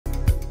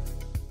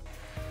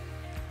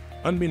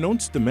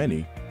Unbeknownst to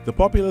many, the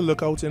popular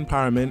lookout in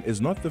Paramin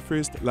is not the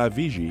first La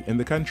Vigie in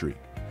the country.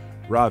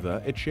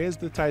 Rather, it shares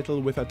the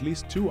title with at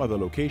least two other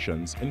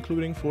locations,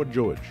 including Fort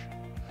George.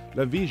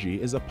 La Vigie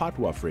is a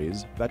patois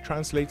phrase that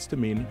translates to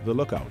mean the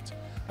lookout,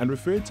 and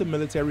referred to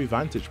military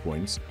vantage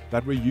points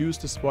that were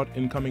used to spot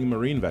incoming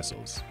marine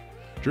vessels.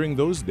 During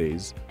those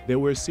days, there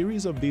were a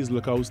series of these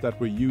lookouts that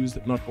were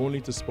used not only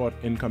to spot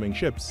incoming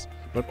ships,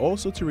 but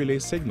also to relay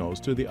signals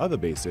to the other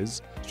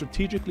bases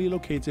strategically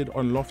located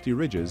on lofty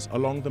ridges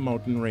along the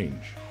mountain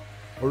range.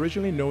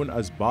 Originally known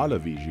as Bar La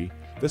Vigie,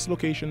 this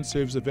location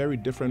serves a very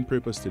different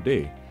purpose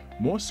today,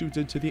 more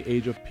suited to the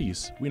age of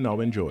peace we now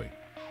enjoy.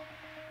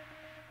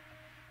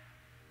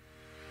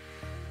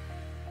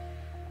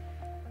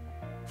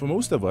 For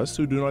most of us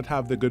who do not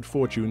have the good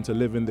fortune to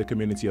live in the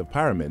community of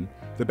Paramin,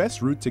 the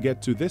best route to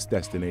get to this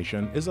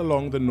destination is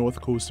along the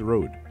North Coast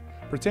Road.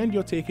 Pretend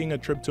you're taking a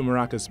trip to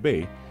Maracas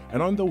Bay,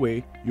 and on the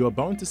way, you are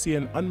bound to see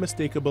an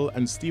unmistakable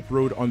and steep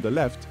road on the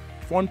left,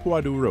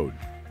 Fonpoitou Road.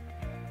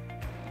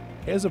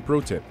 Here's a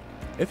pro tip.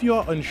 If you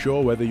are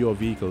unsure whether your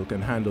vehicle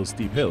can handle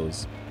steep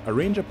hills,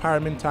 arrange a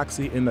Paramin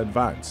taxi in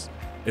advance.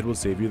 It will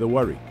save you the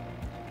worry.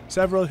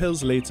 Several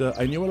hills later,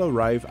 and you will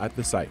arrive at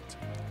the site.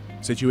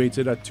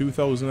 Situated at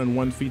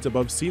 2,001 feet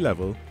above sea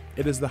level,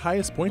 it is the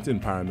highest point in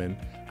Paramin,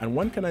 and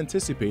one can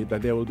anticipate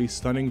that there will be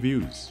stunning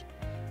views.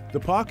 The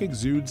park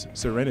exudes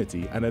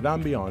serenity and an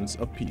ambiance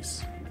of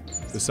peace.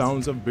 The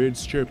sounds of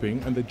birds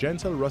chirping and the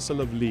gentle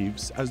rustle of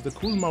leaves as the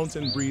cool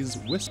mountain breeze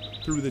wisps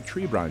through the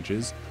tree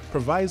branches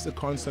provides the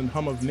constant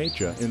hum of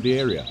nature in the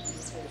area.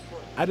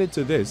 Added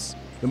to this,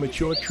 the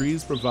mature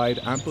trees provide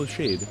ample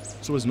shade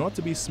so as not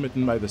to be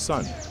smitten by the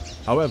sun.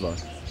 However,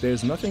 there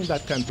is nothing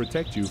that can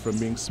protect you from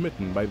being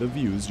smitten by the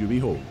views you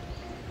behold.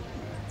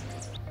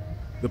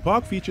 The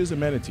park features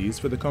amenities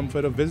for the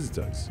comfort of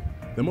visitors.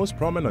 The most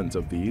prominent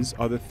of these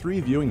are the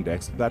 3 viewing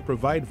decks that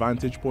provide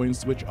vantage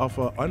points which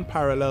offer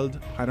unparalleled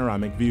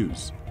panoramic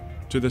views.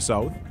 To the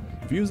south,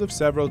 views of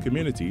several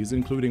communities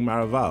including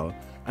Maraval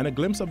and a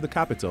glimpse of the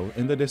capital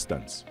in the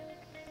distance.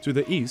 To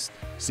the east,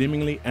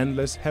 seemingly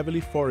endless heavily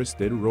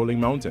forested rolling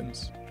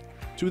mountains.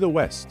 To the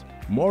west,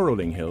 more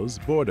rolling hills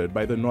bordered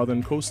by the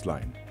northern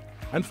coastline.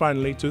 And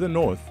finally, to the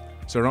north,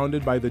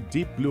 surrounded by the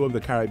deep blue of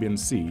the Caribbean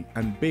Sea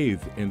and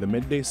bathed in the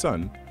midday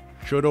sun,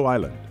 Chodo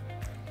Island.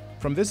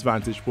 From this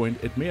vantage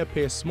point, it may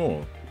appear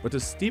small, but a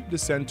steep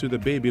descent to the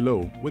bay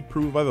below would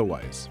prove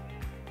otherwise.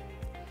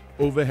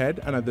 Overhead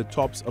and at the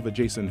tops of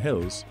adjacent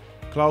hills,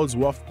 clouds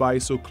waft by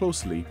so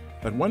closely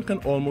that one can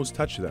almost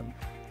touch them,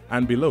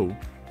 and below,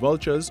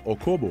 vultures, or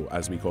kobo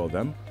as we call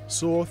them,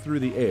 soar through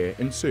the air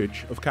in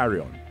search of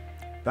carrion.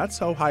 That's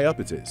how high up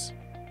it is.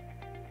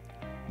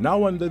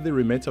 Now under the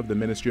remit of the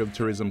Ministry of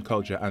Tourism,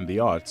 Culture and the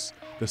Arts,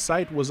 the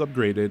site was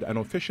upgraded and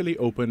officially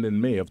opened in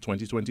May of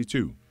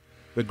 2022.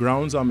 The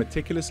grounds are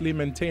meticulously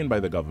maintained by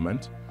the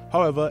government.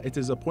 However, it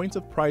is a point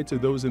of pride to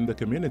those in the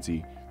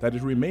community that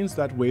it remains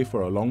that way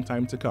for a long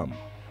time to come.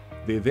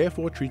 They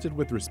therefore treat it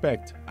with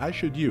respect, as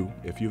should you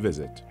if you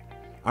visit.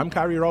 I'm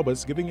Carrie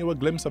Roberts, giving you a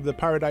glimpse of the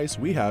paradise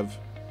we have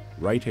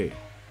right here.